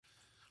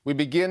We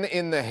begin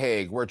in The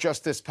Hague, where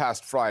just this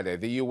past Friday,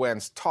 the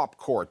UN's top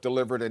court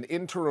delivered an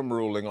interim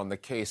ruling on the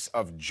case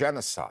of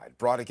genocide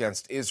brought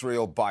against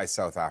Israel by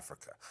South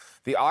Africa.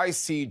 The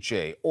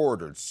ICJ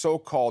ordered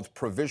so-called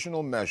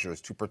provisional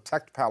measures to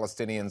protect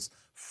Palestinians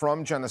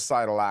from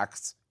genocidal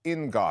acts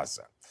in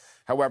Gaza.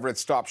 However, it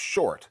stopped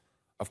short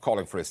of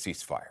calling for a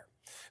ceasefire.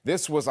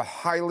 This was a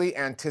highly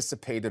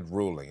anticipated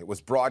ruling. It was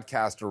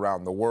broadcast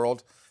around the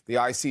world. The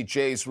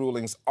ICJ's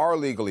rulings are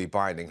legally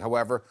binding.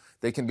 However,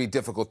 they can be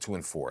difficult to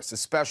enforce,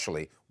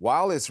 especially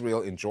while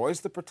Israel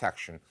enjoys the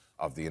protection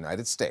of the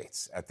United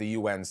States at the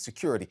UN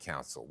Security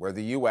Council, where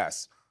the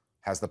U.S.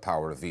 has the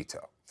power to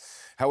veto.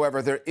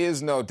 However, there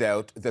is no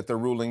doubt that the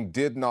ruling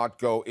did not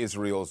go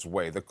Israel's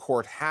way. The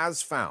court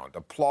has found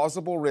a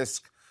plausible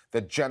risk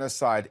that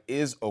genocide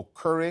is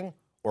occurring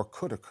or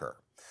could occur,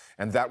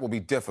 and that will be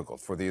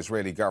difficult for the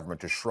Israeli government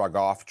to shrug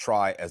off,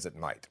 try as it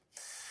might.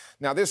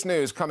 Now, this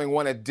news coming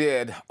when it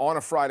did on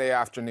a Friday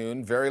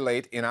afternoon, very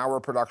late in our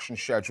production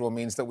schedule,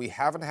 means that we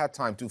haven't had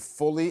time to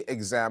fully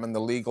examine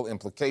the legal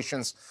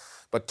implications.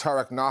 But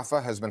Tariq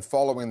Nafi has been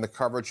following the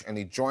coverage, and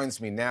he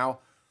joins me now.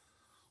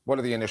 What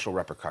are the initial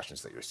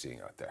repercussions that you're seeing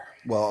out there?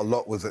 Well, a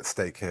lot was at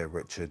stake here,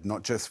 Richard,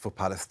 not just for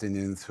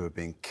Palestinians who are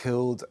being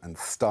killed and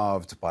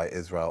starved by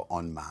Israel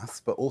en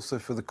masse, but also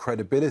for the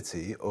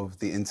credibility of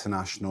the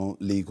international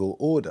legal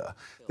order.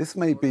 This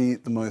may be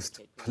the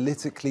most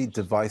politically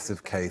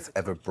divisive case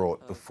ever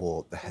brought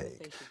before The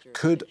Hague.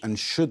 Could and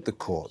should the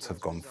court have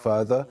gone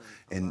further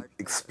in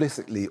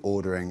explicitly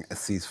ordering a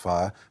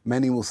ceasefire?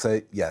 Many will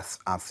say yes,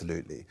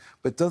 absolutely.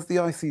 But does the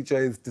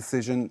ICJ's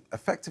decision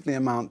effectively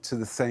amount to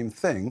the same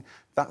thing?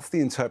 That's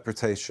the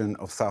interpretation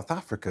of South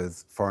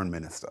Africa's foreign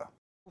minister.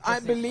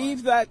 I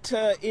believe that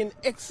in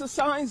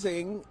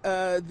exercising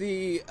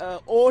the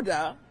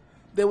order,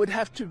 there would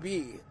have to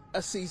be a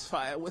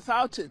ceasefire.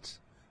 Without it,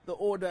 the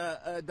order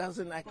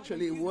doesn't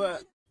actually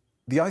work.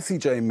 The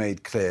ICJ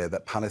made clear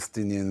that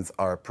Palestinians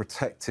are a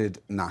protected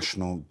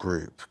national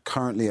group,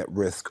 currently at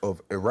risk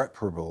of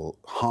irreparable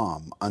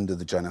harm under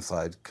the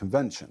Genocide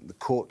Convention. The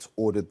court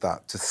ordered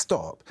that to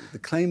stop. The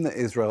claim that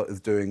Israel is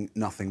doing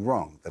nothing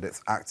wrong, that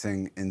it's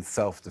acting in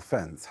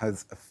self-defense,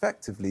 has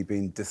effectively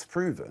been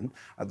disproven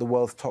at the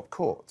world's top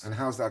court. And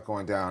how's that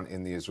going down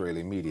in the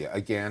Israeli media?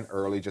 Again,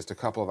 early, just a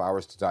couple of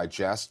hours to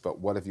digest, but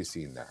what have you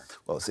seen there?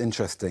 Well, it's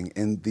interesting.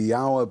 In the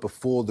hour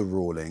before the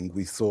ruling,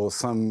 we saw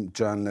some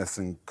journalists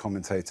and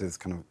commentators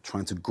kind of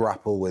trying to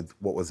grapple with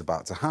what was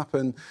about to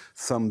happen.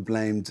 Some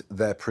blamed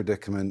their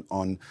predicament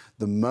on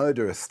the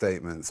murderous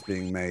statements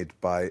being made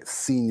by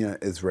senior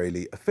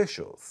Israeli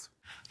officials.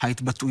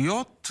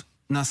 ההתבטאויות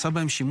נעשה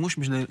בהם שימוש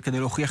כדי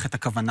להוכיח את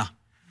הכוונה.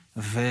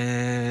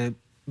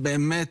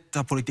 ובאמת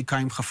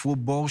הפוליטיקאים חפרו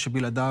בור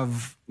שבלעדיו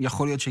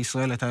יכול להיות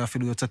שישראל הייתה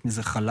אפילו יוצאת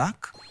מזה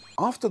חלק.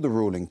 After the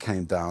ruling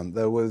came down,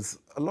 there was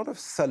a lot of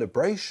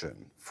celebration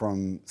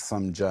from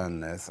some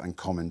journalists and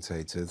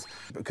commentators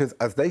because,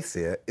 as they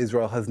see it,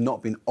 Israel has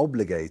not been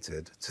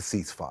obligated to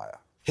ceasefire.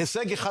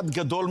 הישג אחד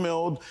גדול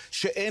מאוד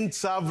שאין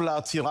צו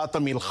לעצירת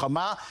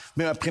המלחמה,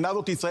 ומבחינה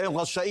זאת ישראל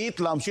רשאית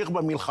להמשיך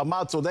במלחמה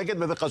הצודקת,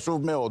 וזה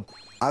חשוב מאוד.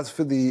 As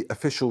for the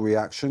official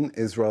reaction,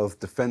 Israel's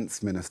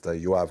defense minister,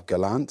 Yoav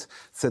Gallant,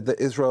 said that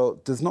Israel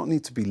does not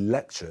need to be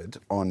lectured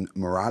on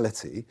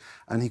morality,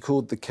 and he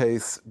called the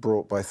case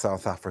brought by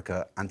South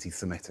Africa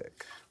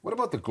anti-Semitic. What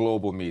about the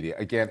global media?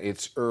 Again,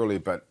 it's early,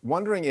 but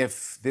wondering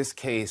if this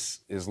case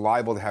is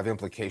liable to have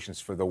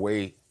implications for the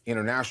way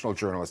international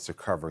journalists are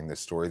covering this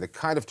story, the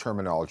kind of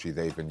terminology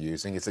they've been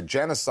using. It's a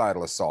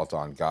genocidal assault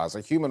on Gaza.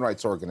 Human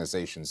rights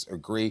organizations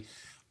agree.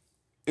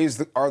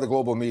 Are the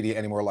global media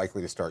any more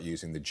likely to start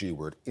using the G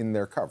word in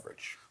their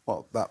coverage?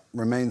 Well, that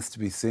remains to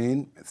be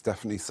seen. It's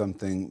definitely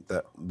something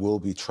that we'll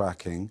be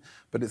tracking.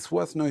 But it's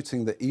worth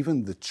noting that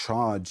even the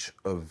charge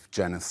of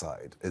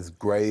genocide, as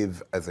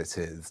grave as it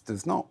is,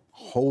 does not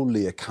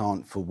wholly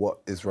account for what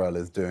Israel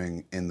is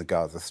doing in the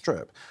Gaza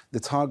Strip.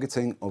 The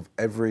targeting of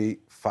every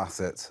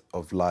facet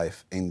of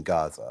life in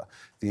Gaza,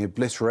 the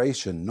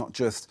obliteration not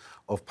just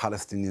of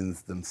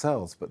Palestinians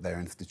themselves, but their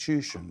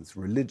institutions,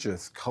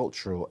 religious,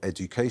 cultural,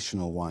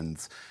 educational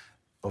ones,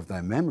 of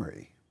their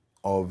memory,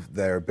 of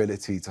their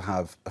ability to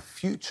have a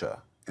future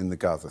in the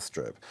Gaza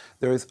Strip.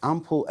 There is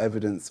ample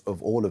evidence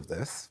of all of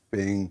this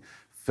being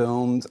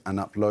filmed and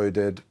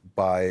uploaded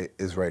by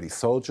Israeli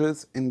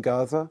soldiers in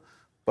Gaza,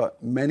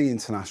 but many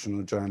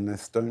international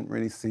journalists don't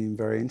really seem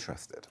very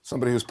interested.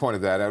 Somebody who's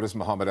pointed that out is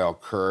Mohammed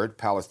el-Kurd,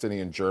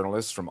 Palestinian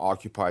journalist from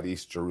occupied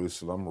East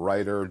Jerusalem,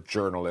 writer,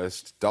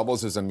 journalist,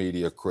 doubles as a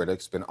media critic,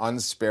 has been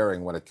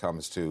unsparing when it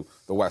comes to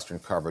the Western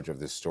coverage of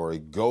this story,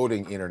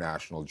 goading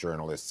international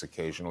journalists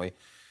occasionally.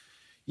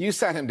 You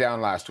sat him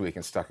down last week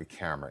and stuck a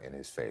camera in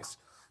his face.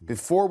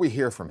 Before we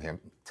hear from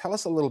him, tell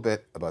us a little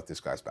bit about this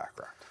guy's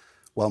background.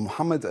 Well,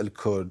 Mohammed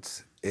el-Kurd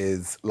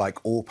is,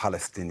 like all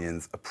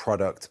Palestinians, a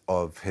product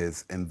of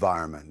his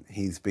environment.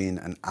 He's been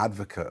an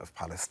advocate of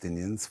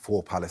Palestinians,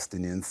 for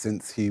Palestinians,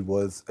 since he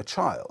was a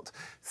child.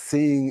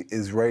 Seeing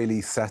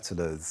Israeli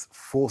settlers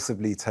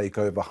forcibly take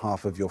over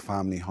half of your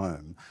family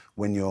home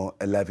when you're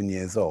 11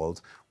 years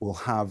old will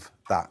have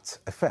that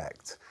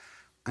effect.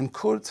 And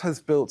Kurd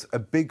has built a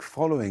big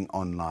following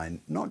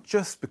online, not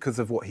just because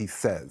of what he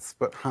says,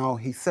 but how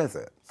he says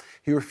it.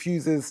 He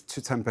refuses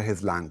to temper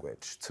his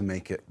language to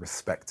make it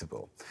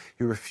respectable.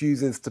 He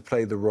refuses to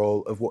play the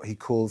role of what he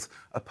calls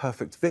a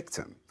perfect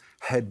victim,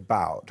 head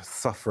bowed,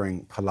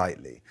 suffering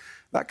politely.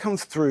 That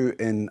comes through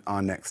in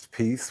our next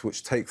piece,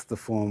 which takes the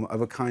form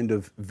of a kind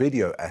of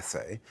video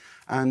essay.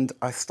 And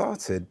I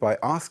started by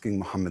asking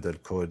Mohammed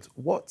el-Kurd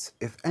what,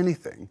 if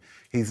anything,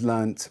 he's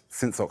learnt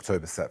since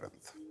October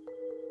 7th.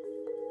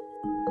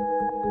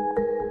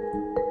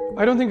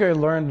 I don't think I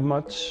learned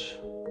much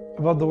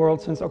about the world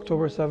since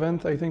October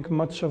 7th. I think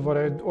much of what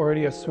I'd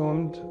already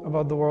assumed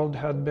about the world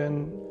had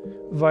been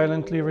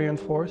violently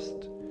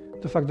reinforced.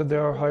 The fact that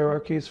there are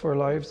hierarchies for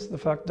lives, the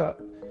fact that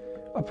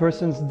a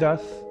person's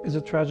death is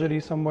a tragedy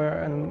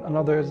somewhere and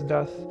another's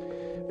death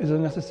is a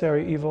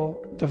necessary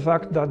evil. The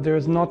fact that there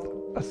is not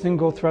a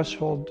single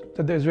threshold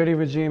that the Israeli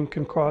regime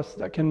can cross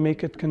that can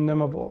make it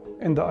condemnable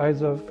in the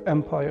eyes of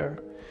empire.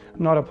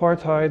 Not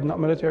apartheid,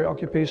 not military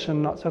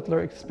occupation, not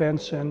settler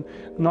expansion,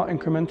 not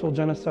incremental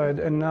genocide,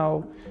 and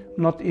now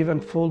not even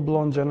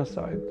full-blown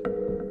genocide.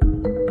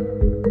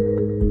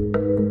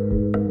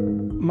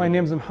 My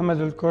name is Mohammed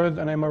el-Kurd,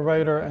 and I'm a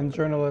writer and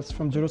journalist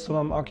from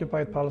Jerusalem,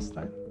 occupied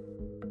Palestine.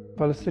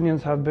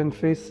 Palestinians have been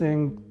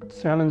facing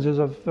challenges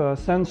of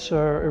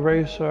censure,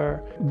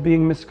 erasure,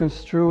 being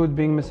misconstrued,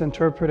 being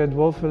misinterpreted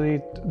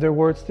willfully, their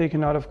words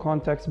taken out of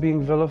context,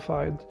 being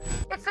vilified.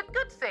 It's a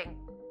good thing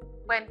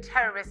when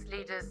terrorist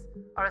leaders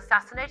are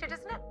assassinated,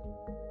 isn't it?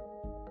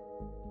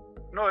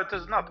 No, it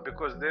is not,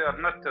 because they are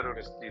not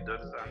terrorist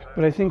leaders.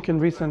 But I think in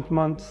recent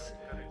months,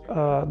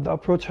 the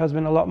approach has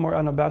been a lot more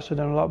unabashed and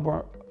a lot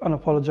more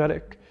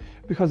unapologetic,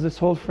 because this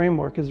whole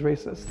framework is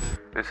racist.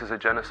 This is a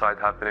genocide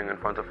happening in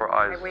front of our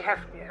eyes.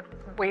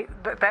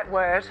 That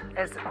word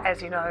is,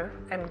 as you know,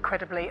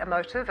 incredibly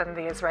emotive, and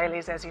the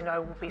Israelis, as you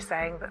know, will be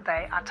saying that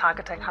they are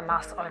targeting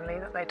Hamas only,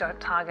 that they don't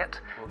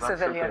target civilians. That's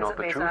simply not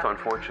the truth,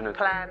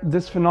 unfortunately.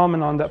 This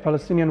phenomenon that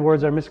Palestinian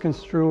words are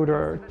misconstrued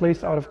or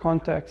placed out of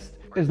context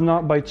is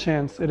not by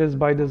chance, it is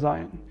by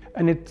design.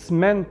 And it's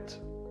meant,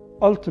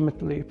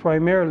 ultimately,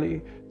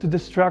 primarily, to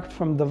distract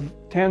from the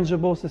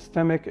tangible,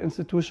 systemic,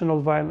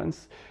 institutional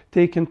violence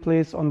taking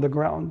place on the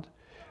ground.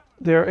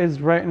 There is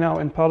right now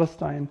in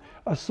Palestine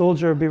a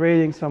soldier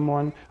berating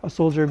someone, a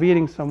soldier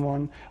beating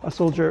someone, a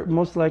soldier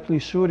most likely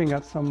shooting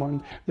at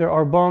someone. There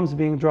are bombs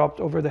being dropped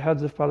over the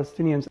heads of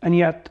Palestinians, and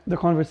yet the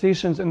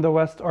conversations in the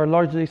West are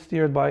largely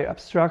steered by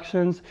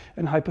abstractions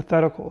and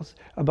hypotheticals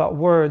about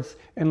words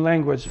and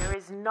language. There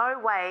is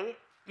no way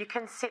you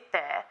can sit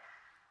there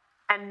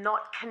and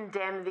not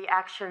condemn the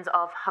actions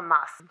of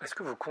Hamas. Est-ce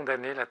que vous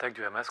condamnez l'attaque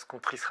du Hamas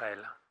contre Israël?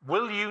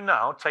 Will you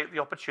now take the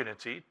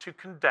opportunity to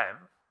condemn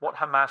what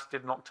Hamas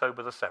did on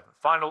October the 7th?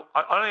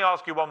 I only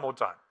ask you one more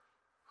time.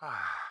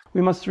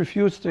 We must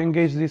refuse to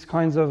engage these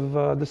kinds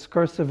of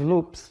discursive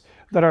loops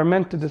that are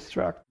meant to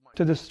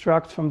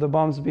distract from the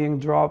bombs being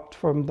dropped,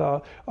 from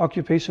the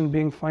occupation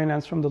being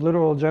financed, from the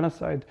literal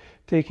genocide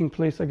taking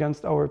place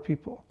against our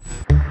people.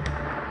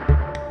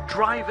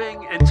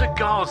 Driving into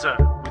Gaza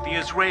with the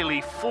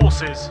Israeli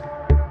forces.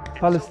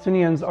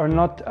 Palestinians are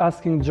not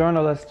asking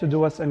journalists to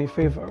do us any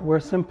favor.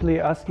 We're simply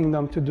asking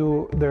them to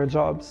do their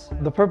jobs.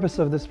 The purpose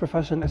of this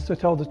profession is to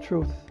tell the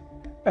truth.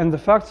 And the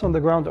facts on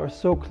the ground are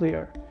so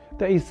clear.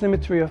 The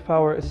asymmetry of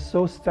power is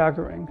so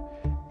staggering.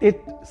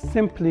 It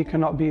simply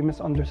cannot be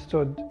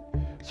misunderstood.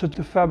 So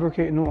to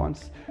fabricate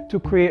nuance, to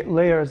create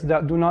layers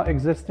that do not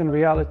exist in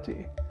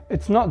reality,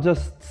 it's not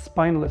just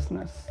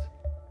spinelessness,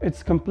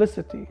 it's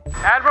complicity.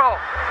 Admiral,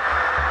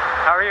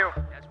 how are you?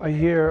 I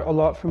hear a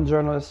lot from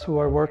journalists who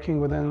are working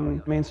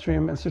within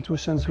mainstream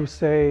institutions who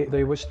say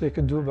they wish they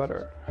could do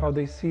better, how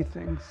they see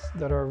things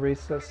that are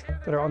racist,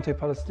 that are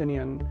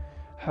anti-Palestinian,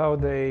 how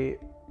they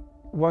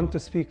want to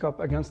speak up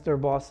against their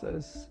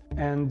bosses.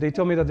 And they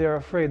tell me that they're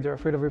afraid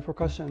of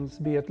repercussions,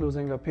 be it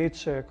losing a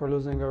paycheck or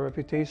losing a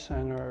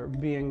reputation or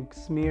being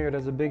smeared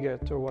as a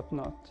bigot or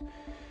whatnot.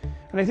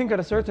 And I think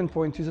at a certain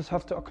point you just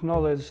have to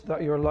acknowledge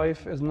that your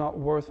life is not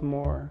worth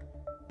more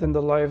than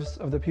the lives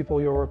of the people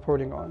you're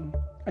reporting on.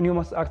 And you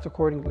must act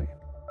accordingly.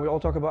 We all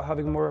talk about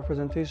having more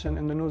representation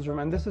in the newsroom,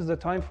 and this is the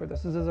time for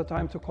this. This is the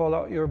time to call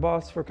out your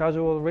boss for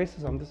casual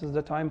racism. This is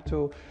the time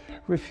to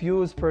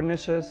refuse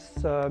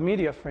pernicious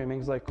media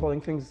framings, like calling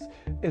things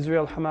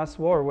Israel-Hamas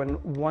war when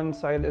one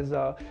side is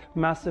a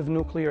massive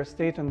nuclear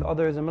state and the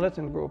other is a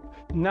militant group.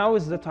 Now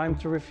is the time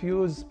to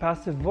refuse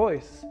passive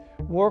voice,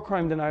 war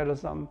crime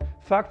denialism,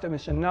 fact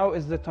omission. Now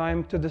is the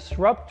time to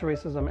disrupt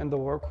racism in the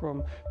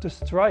workroom, to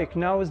strike.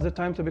 Now is the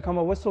time to become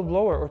a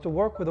whistleblower or to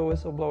work with a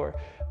whistleblower.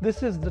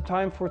 This is the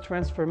time for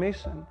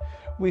transformation.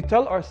 We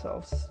tell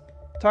ourselves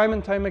time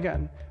and time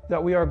again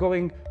that we are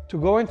going to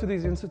go into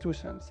these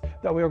institutions,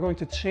 that we are going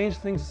to change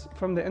things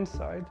from the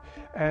inside,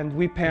 and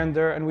we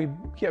pander and we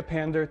get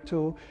pandered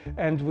to,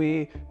 and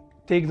we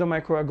take the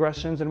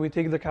microaggressions and we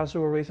take the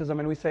casual racism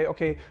and we say,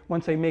 okay,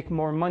 once I make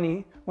more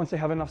money, once I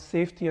have enough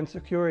safety and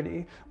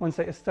security, once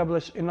I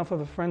establish enough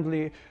of a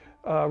friendly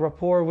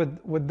rapport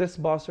with this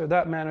boss or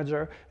that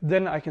manager,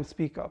 then I can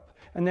speak up.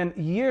 And then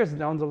years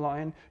down the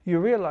line, you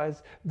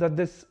realize that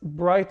this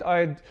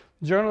bright-eyed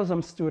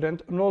journalism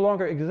student no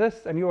longer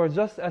exists, and you are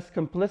just as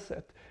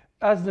complicit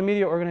as the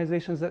media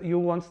organizations that you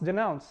once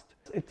denounced.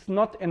 It's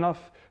not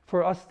enough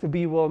for us to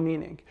be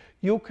well-meaning.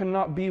 You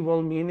cannot be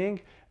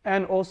well-meaning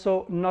and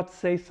also not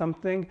say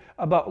something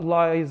about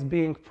lies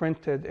being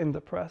printed in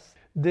the press.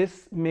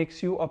 This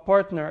makes you a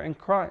partner in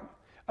crime.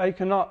 I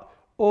cannot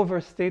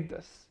overstate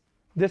this.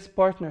 This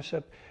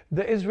partnership,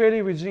 the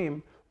Israeli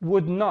regime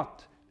would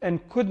not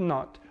and could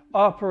not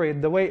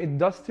operate the way it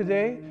does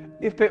today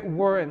if it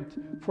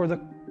weren't for the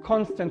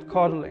constant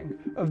coddling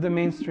of the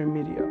mainstream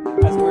media.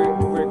 As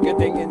we're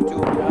getting into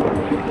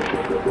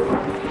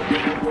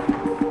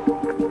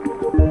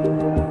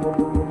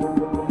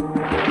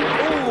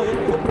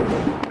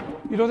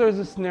You know, there's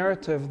this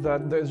narrative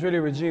that the Israeli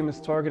regime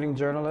is targeting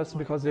journalists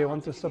because they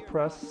want to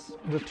suppress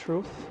the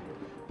truth.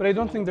 But I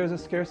don't think there's a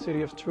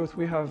scarcity of truth.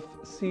 We have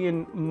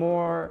seen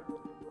more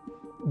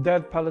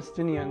dead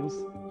Palestinians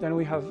than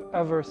we have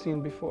ever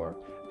seen before.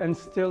 And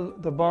still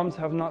the bombs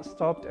have not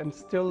stopped, and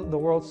still the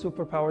world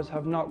superpowers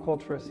have not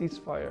called for a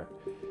ceasefire.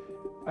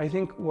 I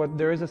think what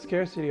there is a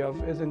scarcity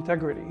of is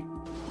integrity.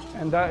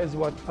 And that is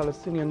what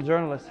Palestinian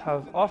journalists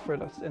have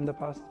offered us in the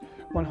past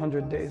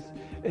 100 days,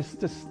 is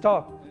to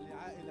stop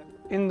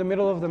in the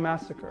middle of the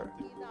massacre,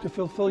 to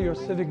fulfill your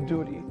civic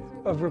duty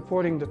of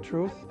reporting the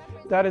truth.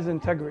 That is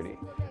integrity.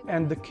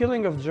 And the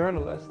killing of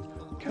journalists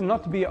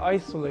cannot be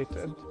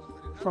isolated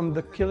from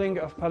the killing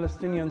of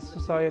Palestinian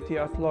society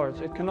at large.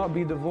 It cannot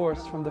be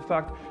divorced from the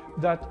fact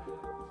that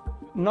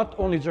not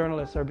only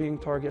journalists are being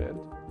targeted,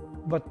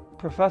 but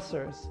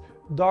professors,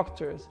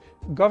 doctors,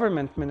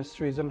 government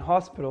ministries and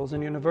hospitals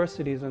and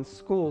universities and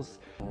schools.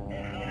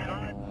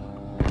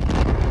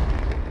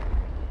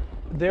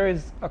 There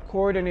is a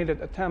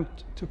coordinated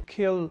attempt to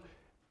kill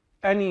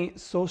any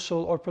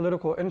social or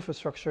political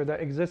infrastructure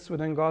that exists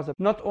within Gaza,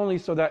 not only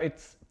so that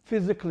it's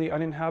physically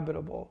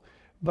uninhabitable,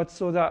 but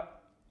so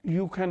that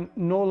you can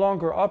no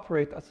longer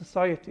operate a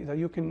society, that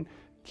you can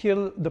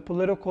kill the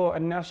political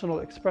and national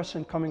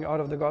expression coming out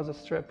of the Gaza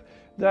Strip.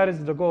 That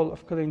is the goal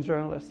of killing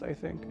journalists, I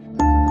think.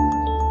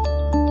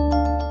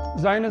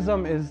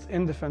 Zionism is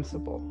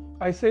indefensible.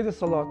 I say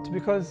this a lot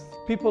because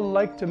people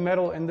like to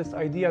meddle in this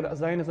idea that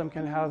Zionism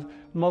can have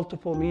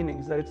multiple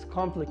meanings, that it's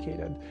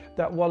complicated,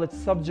 that while it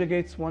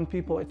subjugates one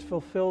people, it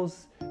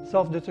fulfills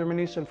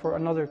self-determination for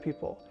another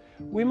people.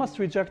 We must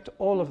reject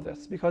all of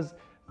this because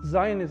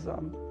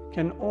Zionism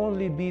can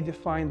only be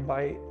defined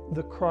by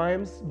the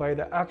crimes, by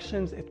the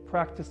actions it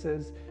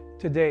practices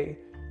today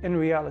in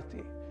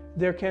reality.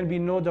 There can be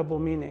no double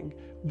meaning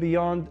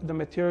beyond the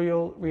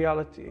material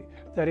reality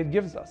that it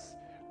gives us.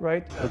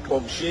 Right?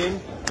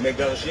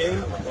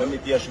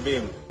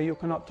 You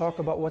cannot talk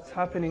about what's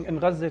happening in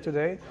Gaza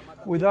today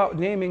without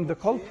naming the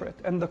culprit,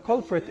 and the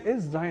culprit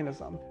is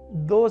Zionism.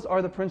 Those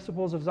are the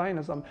principles of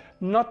Zionism,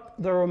 not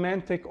the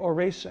romantic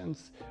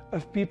orations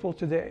of people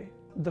today.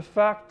 The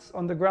facts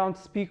on the ground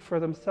speak for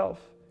themselves.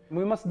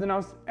 We must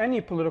denounce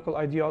any political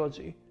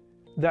ideology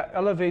that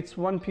elevates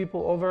one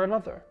people over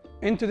another.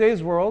 In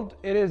today's world,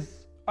 it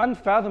is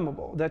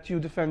unfathomable that you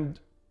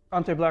defend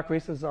anti-black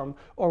racism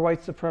or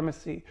white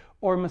supremacy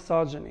or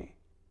misogyny.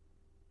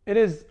 It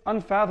is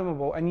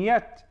unfathomable, and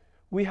yet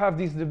we have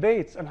these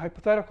debates and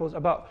hypotheticals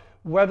about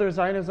whether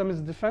Zionism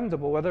is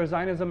defendable, whether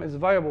Zionism is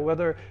viable,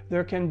 whether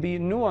there can be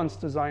nuance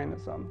to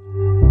Zionism.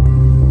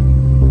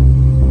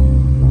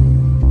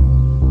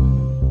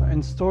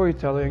 In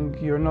storytelling,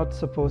 you're not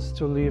supposed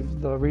to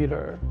leave the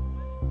reader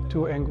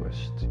too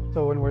anguished.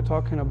 So when we're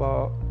talking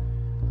about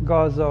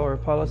Gaza or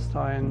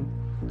Palestine,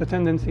 the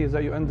tendency is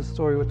that you end the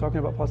story with talking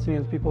about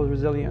Palestinian people's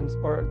resilience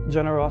or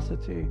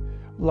generosity,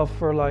 love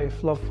for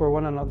life, love for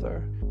one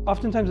another.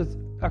 Oftentimes it's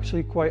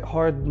actually quite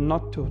hard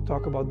not to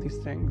talk about these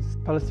things.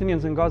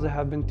 Palestinians in Gaza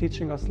have been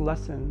teaching us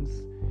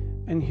lessons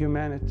in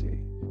humanity.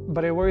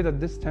 But I worry that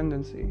this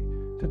tendency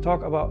to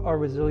talk about our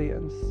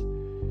resilience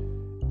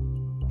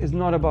is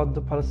not about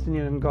the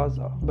Palestinian in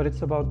Gaza, but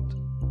it's about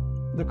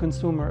the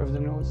consumer of the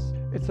news.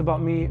 It's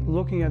about me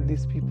looking at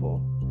these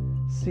people,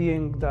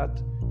 seeing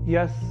that,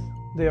 yes,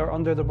 they are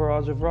under the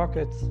barrage of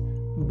rockets,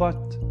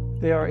 but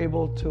they are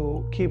able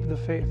to keep the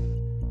faith.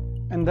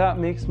 And that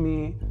makes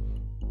me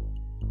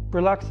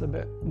relax a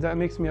bit. That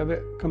makes me a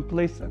bit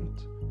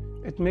complacent.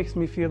 It makes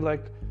me feel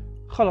like,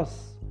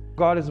 khalas,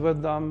 God is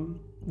with them,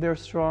 they're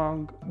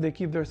strong, they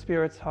keep their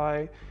spirits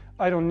high,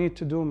 I don't need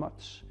to do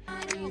much.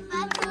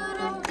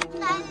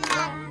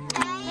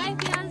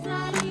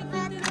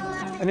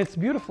 And it's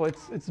beautiful,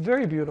 it's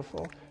very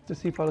beautiful to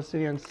see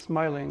Palestinians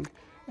smiling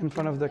in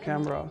front of the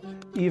camera,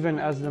 even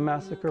as the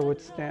massacre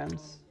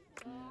withstands.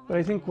 But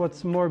I think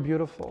what's more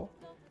beautiful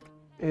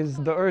is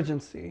the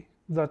urgency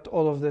that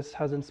all of this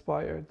has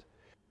inspired.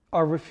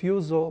 Our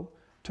refusal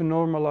to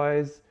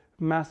normalize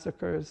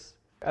massacres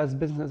as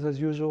business as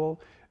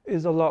usual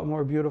is a lot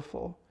more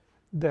beautiful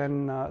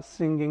than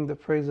singing the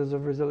praises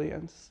of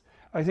resilience.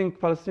 I think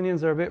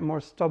Palestinians are a bit more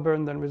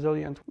stubborn than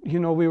resilient. You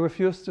know, we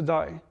refuse to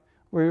die.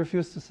 We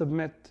refuse to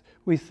submit.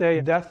 We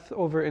say death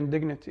over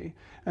indignity.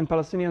 And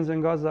Palestinians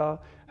in Gaza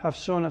have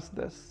shown us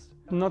this.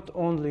 Not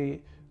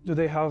only do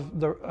they have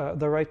the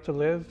right to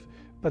live,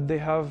 but they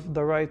have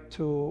the right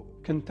to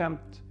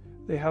contempt.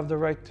 They have the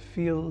right to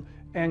feel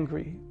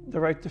angry, the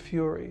right to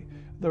fury,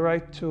 the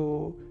right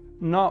to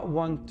not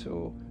want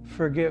to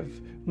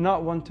forgive,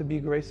 not want to be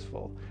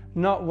graceful,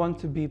 not want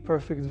to be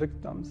perfect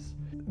victims.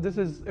 This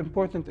is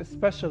important,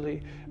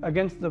 especially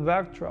against the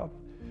backdrop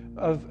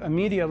of a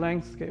media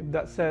landscape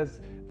that says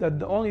that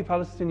the only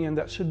Palestinian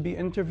that should be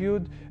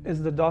interviewed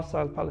is the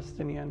docile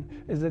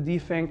Palestinian, is the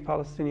defanged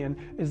Palestinian,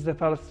 is the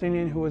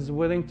Palestinian who is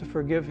willing to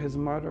forgive his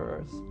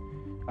murderers.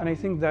 And I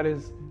think that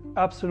is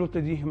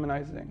absolutely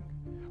dehumanizing.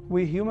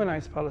 We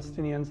humanize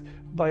Palestinians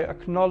by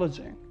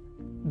acknowledging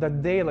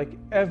that they, like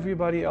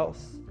everybody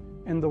else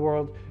in the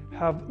world,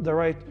 have the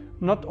right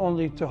not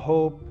only to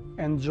hope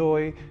and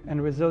joy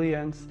and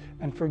resilience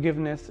and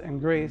forgiveness and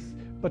grace,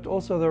 but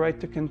also the right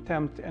to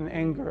contempt and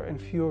anger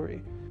and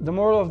fury. The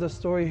moral of the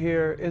story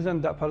here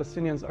isn't that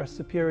Palestinians are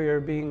superior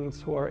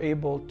beings who are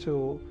able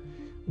to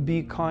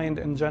be kind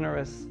and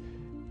generous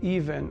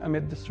even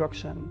amid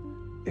destruction.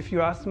 If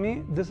you ask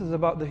me, this is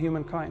about the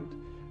humankind.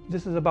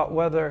 This is about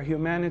whether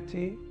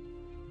humanity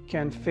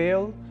can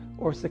fail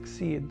or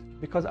succeed,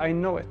 because I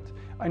know it.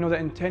 I know that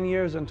in 10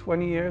 years and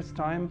 20 years'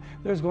 time,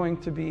 there's going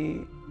to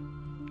be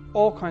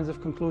all kinds of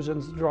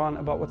conclusions drawn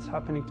about what's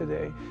happening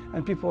today.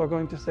 And people are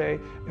going to say,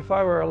 if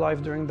I were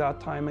alive during that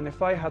time, and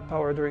if I had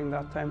power during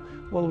that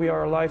time, well, we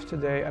are alive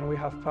today and we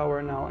have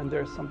power now, and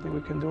there's something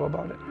we can do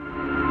about it.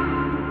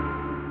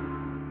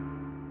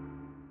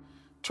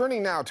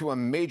 Turning now to a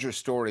major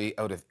story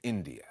out of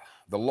India.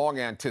 The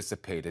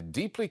long-anticipated,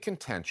 deeply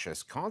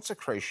contentious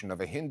consecration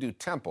of a Hindu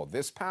temple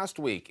this past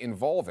week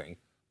involving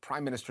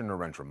Prime Minister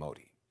Narendra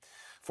Modi.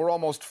 For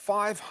almost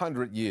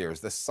 500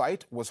 years, the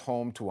site was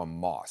home to a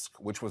mosque,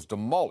 which was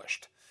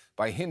demolished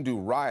by Hindu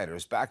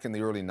rioters back in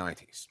the early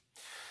 90s.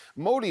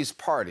 Modi's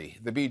party,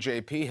 the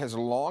BJP, has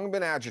long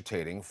been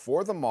agitating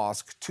for the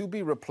mosque to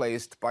be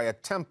replaced by a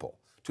temple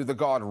to the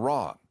god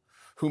Ram,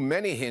 who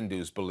many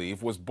Hindus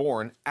believe was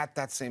born at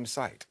that same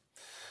site.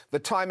 The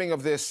timing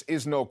of this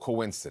is no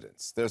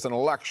coincidence. There's an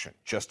election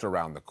just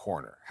around the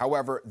corner.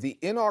 However, the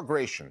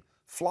inauguration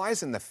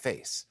flies in the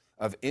face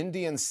of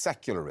Indian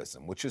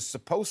secularism, which is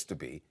supposed to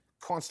be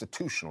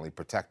constitutionally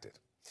protected.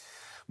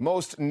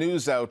 Most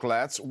news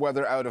outlets,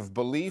 whether out of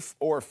belief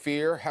or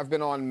fear, have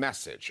been on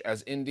message,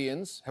 as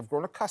Indians have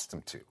grown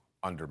accustomed to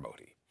under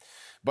Modi.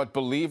 But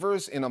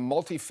believers in a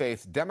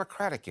multi-faith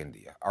democratic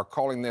India are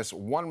calling this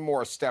one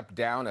more step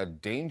down a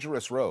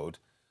dangerous road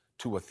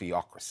to a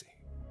theocracy.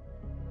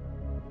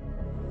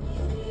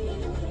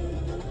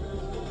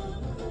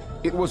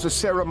 It was a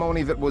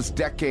ceremony that was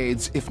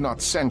decades, if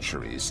not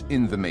centuries,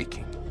 in the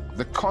making.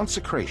 The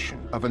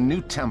consecration of a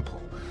new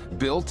temple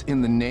built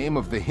in the name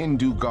of the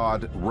Hindu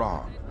god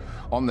Ram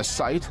on the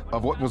site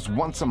of what was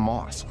once a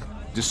mosque,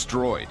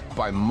 destroyed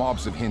by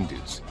mobs of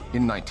Hindus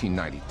in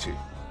 1992.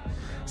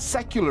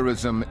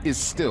 Secularism is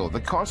still the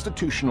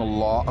constitutional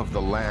law of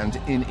the land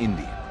in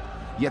India.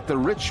 Yet the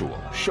ritual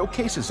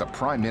showcases a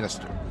Prime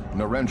Minister,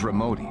 Narendra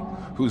Modi,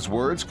 whose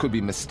words could be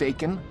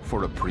mistaken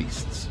for a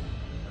priest's.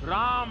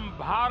 Ram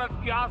Bharat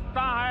की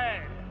आस्था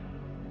है,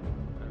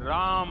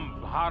 राम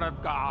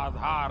भारत का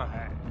आधार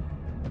है,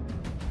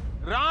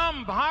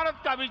 राम भारत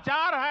का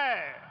विचार है,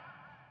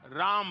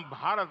 राम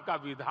भारत का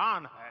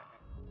विधान है.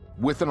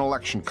 With an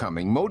election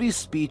coming, Modi's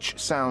speech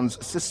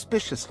sounds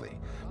suspiciously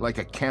like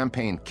a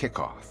campaign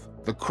kickoff.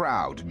 The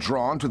crowd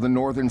drawn to the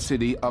northern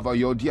city of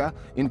Ayodhya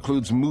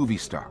includes movie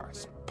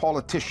stars,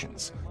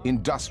 politicians,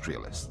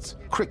 industrialists,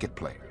 cricket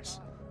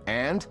players,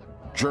 and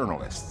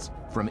journalists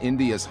from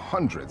India's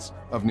hundreds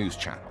of news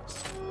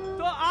channels.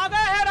 तो आ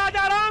गए हैं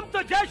राजा राम,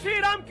 तो जय श्री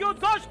राम के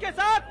उद्घोष के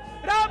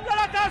साथ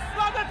रामलला का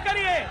स्वागत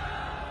करिए.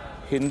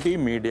 Hindi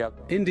media.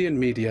 Indian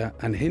media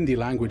and Hindi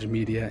language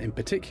media in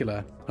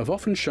particular have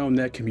often shown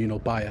their communal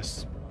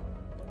bias,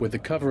 with the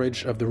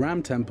coverage of the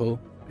Ram Temple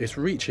is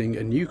reaching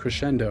a new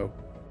crescendo.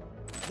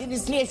 दिन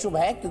इसलिए शुभ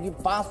है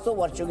क्योंकि 500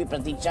 वर्षों की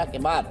प्रतीक्षा के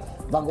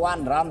बाद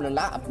भगवान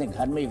रामलला अपने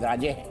घर में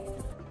विराजे हैं.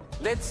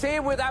 Let's say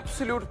with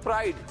absolute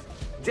pride,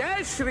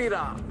 Jai Shri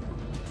Ram.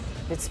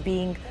 It's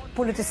being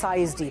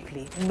politicized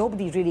deeply.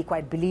 Nobody really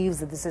quite believes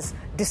that this is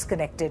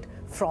disconnected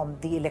from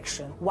the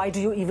election. Why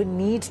do you even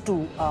need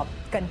to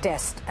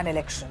contest an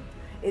election?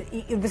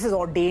 This is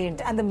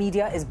ordained, and the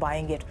media is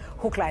buying it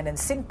hook, line and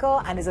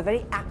sinker, and is a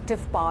very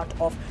active part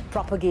of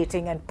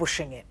propagating and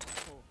pushing it.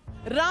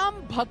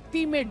 Ram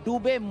भक्ति में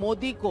डूबे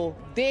मोदी को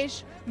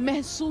देश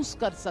महसूस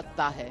कर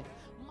सकता है.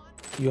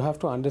 You have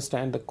to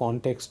understand the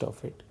context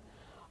of it.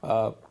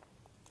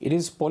 It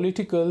is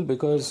political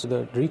because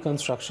the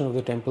reconstruction of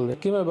the temple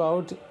came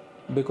about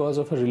because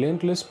of a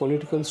relentless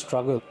political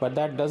struggle. But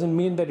that doesn't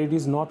mean that it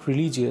is not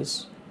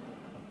religious,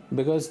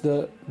 because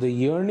the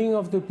yearning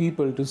of the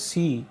people to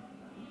see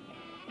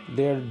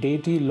their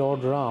deity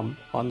Lord Ram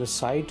on the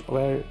site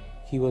where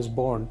he was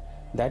born,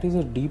 that is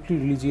a deeply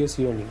religious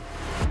yearning.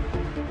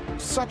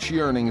 Such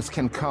yearnings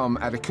can come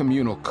at a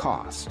communal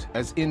cost,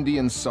 as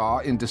Indians saw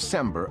in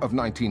December of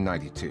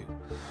 1992.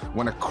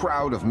 when a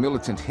crowd of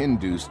militant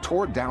Hindus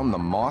tore down the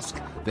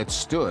mosque that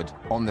stood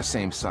on the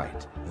same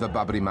site, the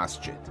Babri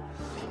Masjid.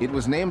 It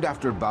was named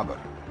after Babur,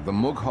 the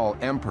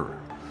Mughal emperor,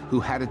 who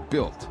had it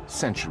built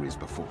centuries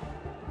before.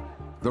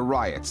 The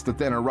riots that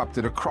then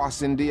erupted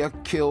across India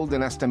killed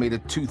an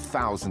estimated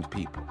 2,000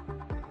 people.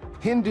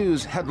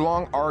 Hindus had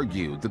long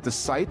argued that the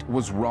site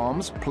was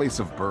Ram's place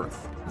of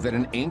birth, that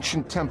an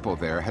ancient temple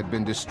there had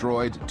been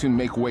destroyed to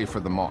make way for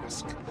the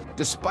mosque.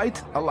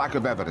 Despite a lack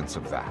of evidence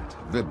of that,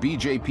 the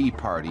BJP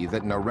party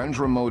that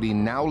Narendra Modi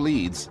now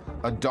leads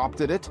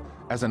adopted it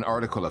as an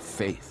article of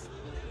faith.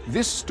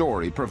 This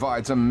story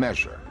provides a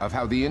measure of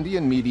how the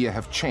Indian media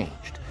have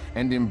changed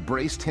and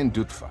embraced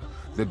Hindutva,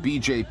 the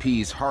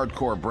BJP's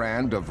hardcore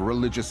brand of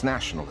religious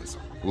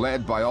nationalism.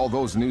 Led by all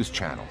those news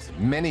channels,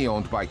 many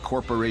owned by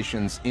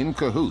corporations in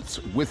cahoots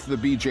with the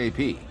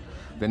BJP,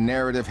 the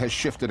narrative has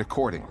shifted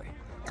accordingly,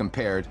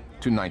 compared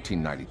to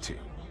 1992.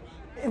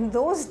 In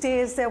those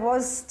days, there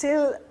was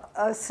still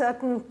a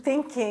certain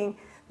thinking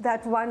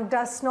that one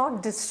does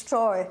not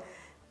destroy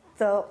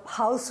the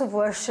house of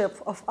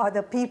worship of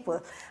other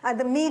people. And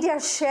the media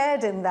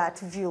shared in that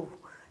view,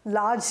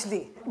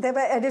 largely. There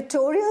were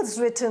editorials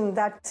written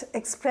that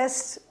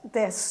expressed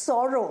their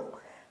sorrow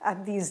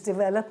at these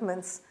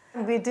developments.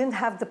 We didn't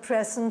have the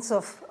presence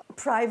of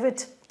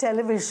private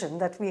television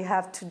that we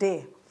have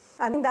today.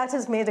 I think that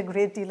has made a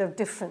great deal of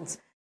difference.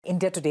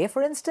 India Today,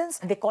 for instance,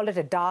 they call it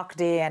a dark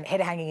day and head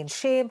hanging in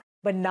shame.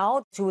 But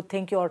now you would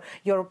think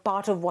you're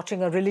part of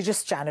watching a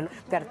religious channel.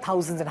 There are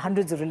thousands and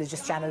hundreds of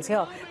religious channels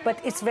here. But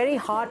it's very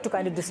hard to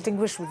kind of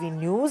distinguish between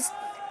news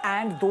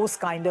and those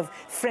kind of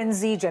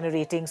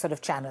frenzy-generating sort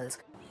of channels.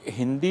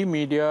 Hindi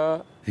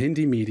media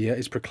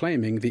is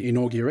proclaiming the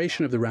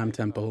inauguration of the Ram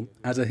Temple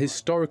as a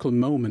historical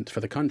moment for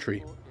the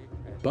country.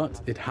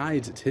 But it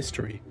hides its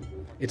history.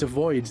 It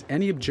avoids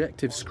any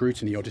objective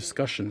scrutiny or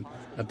discussion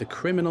of the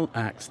criminal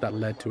acts that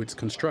led to its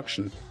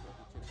construction.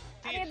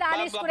 अरे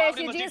दानिश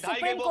कुरैशी जी,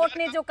 supreme court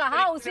ने जो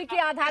कहा उसी के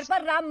आधार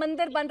पर राम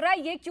मंदिर बन रहा है,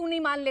 ये क्यों नहीं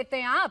मान लेते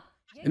हैं आप?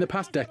 In the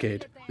past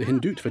decade, the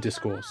Hindutva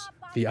discourse,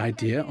 the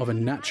idea of a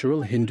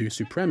natural Hindu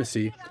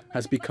supremacy,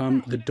 has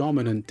become the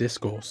dominant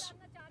discourse.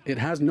 It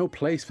has no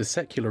place for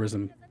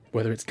secularism.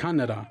 Whether it's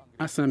Kannada,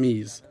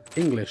 Assamese,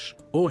 English,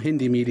 or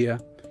Hindi media,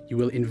 you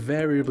will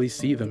invariably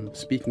see them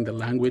speaking the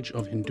language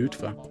of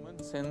Hindutva.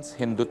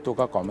 Hindutva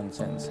ka common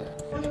sense hai.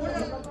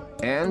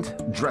 And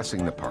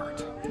dressing the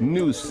part.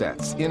 News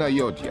sets in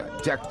Ayodhya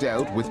decked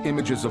out with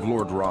images of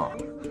Lord Ram.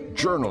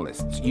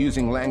 Journalists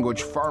using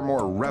language far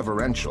more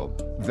reverential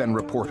than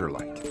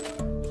reporter-like.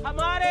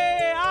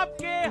 हमारे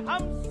आपके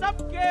हम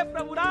सबके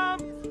प्रभु राम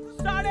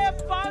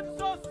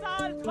 550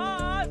 साल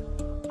बाद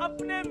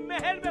अपने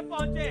महल में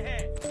पहुंचे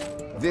हैं.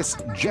 This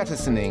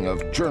jettisoning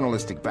of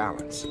journalistic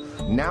balance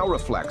now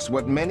reflects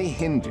what many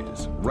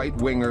Hindus,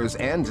 right-wingers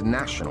and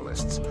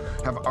nationalists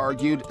have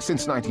argued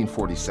since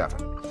 1947,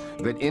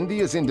 that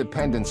India's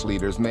independence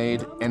leaders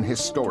made an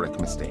historic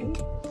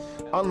mistake.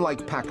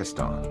 Unlike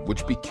Pakistan,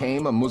 which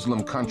became a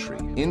Muslim country,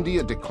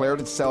 India declared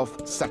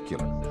itself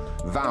secular,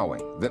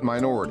 vowing that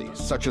minorities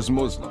such as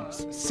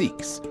Muslims,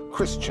 Sikhs,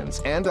 Christians,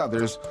 and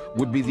others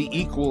would be the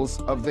equals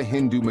of the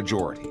Hindu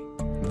majority.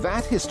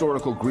 That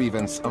historical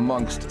grievance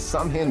amongst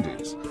some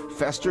Hindus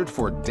festered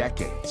for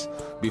decades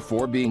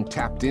before being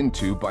tapped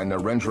into by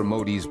Narendra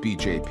Modi's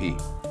BJP.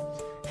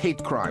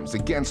 Hate crimes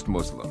against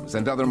Muslims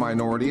and other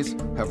minorities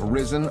have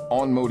risen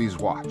on Modi's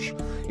watch,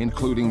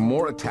 including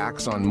more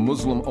attacks on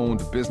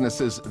Muslim-owned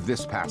businesses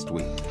this past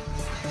week.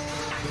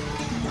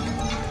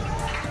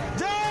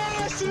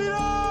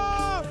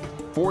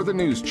 For the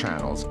news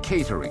channels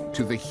catering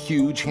to the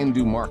huge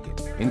Hindu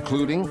market,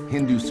 including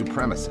Hindu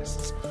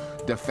supremacists,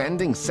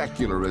 defending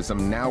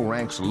secularism now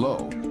ranks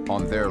low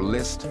on their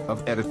list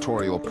of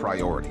editorial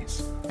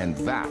priorities. And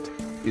that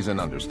is an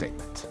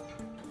understatement.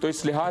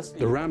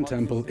 The Ram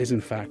Temple is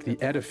in fact the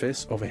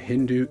edifice of a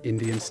Hindu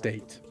Indian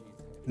state.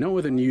 No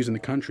other news in the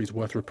country is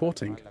worth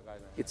reporting.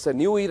 It's a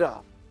new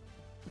era,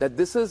 that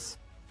this is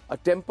a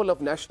temple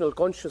of national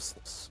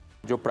consciousness.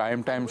 जो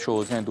prime time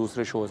shows हैं,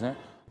 दूसरे shows हैं.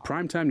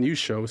 Primetime news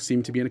shows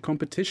seem to be in a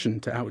competition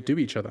to outdo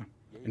each other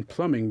in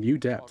plumbing new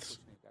depths.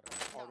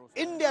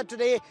 India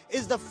Today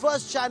is the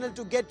first channel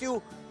to get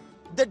you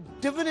the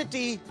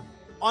divinity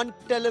on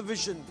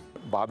television.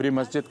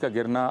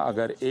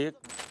 The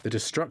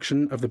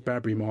destruction of the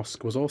Babri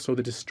Mosque was also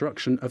the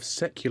destruction of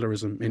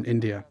secularism in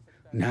India.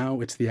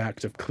 Now it's the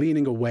act of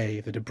cleaning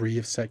away the debris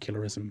of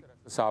secularism.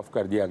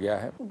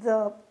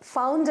 The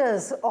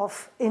founders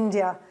of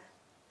India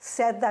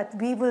said that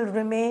we will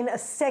remain a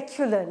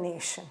secular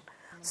nation.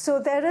 So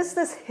there is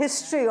this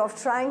history of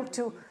trying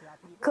to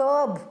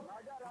curb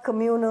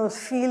communal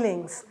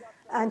feelings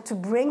and to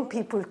bring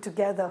people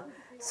together.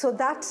 So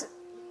that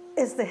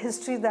is the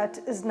history that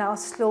is now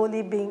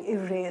slowly being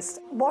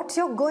erased. What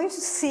you're going to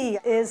see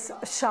is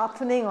a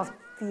sharpening of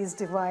these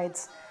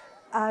divides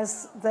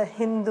as the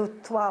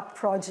Hindutva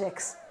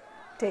projects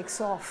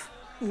takes off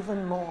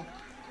even more.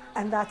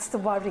 And that's the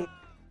worry.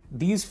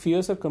 These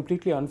fears are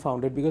completely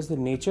unfounded because the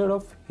nature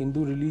of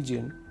Hindu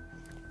religion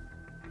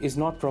is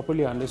not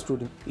properly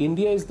understood.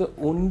 India is the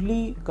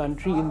only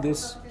country in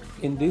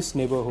this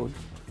neighborhood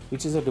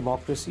which is a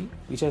democracy,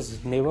 which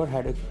has never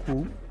had a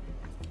coup,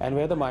 and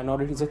where the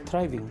minorities are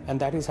thriving. And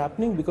that is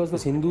happening because the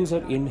Hindus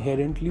are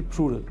inherently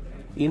plural.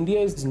 India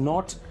is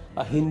not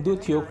a Hindu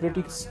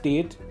theocratic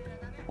state.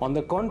 On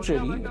the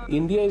contrary,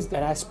 India is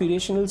an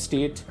aspirational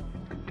state.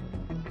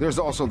 There's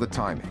also the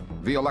timing,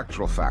 the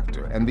electoral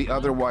factor, and the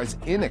otherwise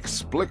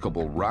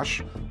inexplicable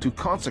rush to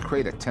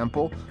consecrate a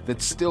temple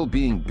that's still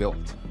being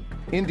built.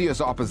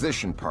 India's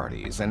opposition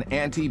parties, an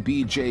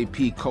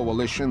anti-BJP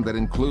coalition that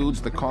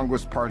includes the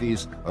Congress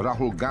party's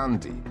Rahul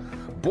Gandhi,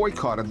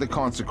 boycotted the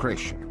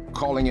consecration,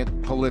 calling it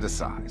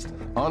politicized,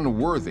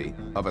 unworthy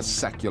of a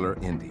secular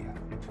India.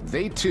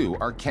 They too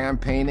are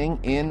campaigning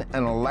in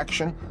an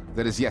election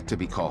that is yet to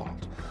be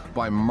called,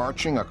 by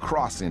marching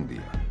across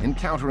India,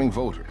 encountering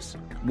voters.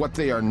 What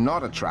they are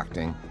not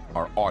attracting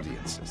are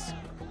audiences.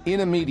 In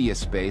a media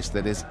space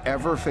that is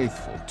ever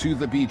faithful to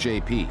the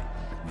BJP,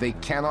 they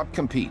cannot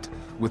compete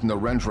with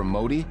Narendra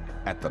Modi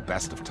at the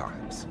best of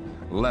times,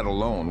 let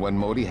alone when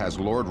Modi has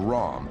Lord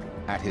Ram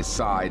at his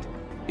side,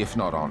 if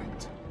not on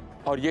it.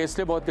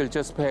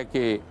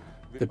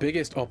 The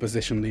biggest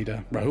opposition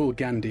leader, Rahul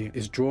Gandhi,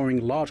 is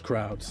drawing large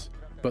crowds,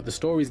 but the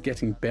story's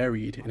getting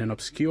buried in an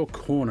obscure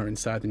corner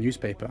inside the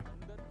newspaper.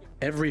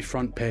 Every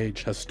front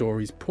page has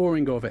stories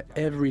poring over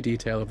every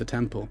detail of the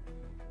temple.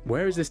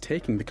 Where is this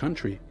taking the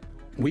country?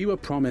 We were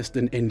promised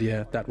an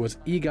India that was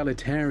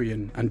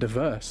egalitarian and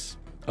diverse,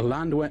 a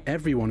land where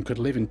everyone could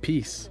live in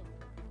peace.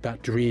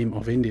 That dream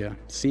of India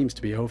seems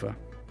to be over.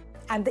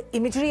 And the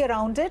imagery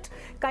around it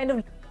kind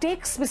of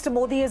takes Mr.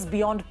 Modi as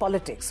beyond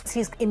politics.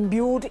 He's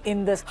imbued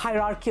in this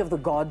hierarchy of the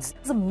gods.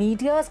 The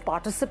media's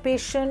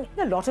participation,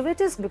 a lot of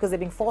it is because they're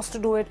being forced to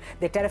do it,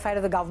 they're terrified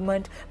of the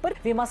government, but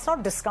we must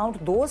not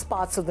discount those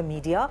parts of the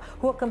media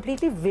who are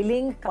completely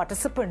willing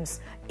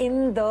participants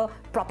in the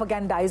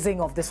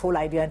propagandizing of this whole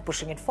idea and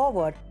pushing it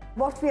forward.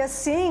 What we are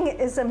seeing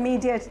is a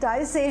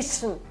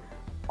mediatization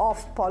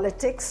of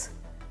politics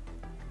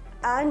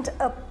and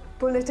a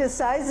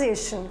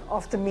politicization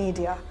of the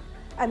media,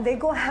 and they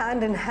go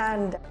hand in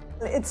hand.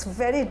 It's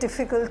very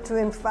difficult to,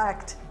 in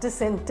fact,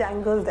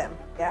 disentangle them.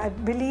 I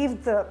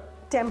believe the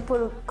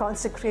temple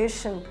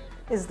consecration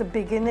is the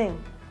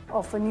beginning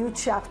of a new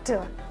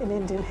chapter in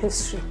Indian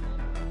history.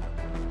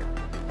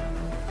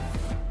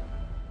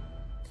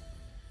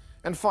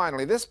 And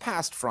finally, this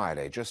past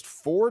Friday, just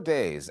 4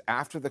 days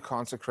after the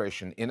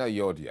consecration in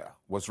Ayodhya,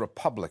 was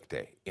Republic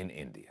Day in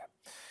India.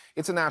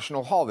 It's a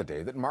national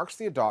holiday that marks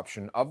the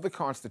adoption of the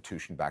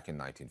Constitution back in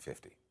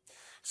 1950.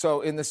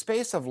 So in the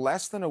space of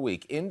less than a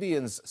week,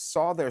 Indians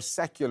saw their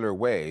secular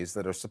ways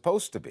that are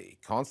supposed to be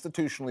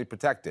constitutionally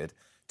protected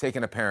take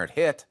an apparent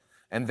hit,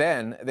 and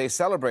then they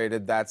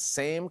celebrated that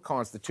same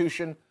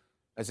constitution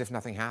as if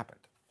nothing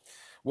happened.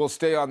 We'll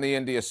stay on the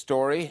India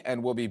story,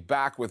 and we'll be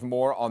back with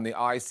more on the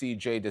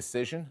ICJ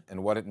decision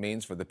and what it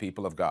means for the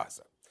people of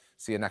Gaza.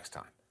 See you next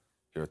time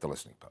here at The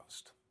Listening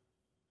Post.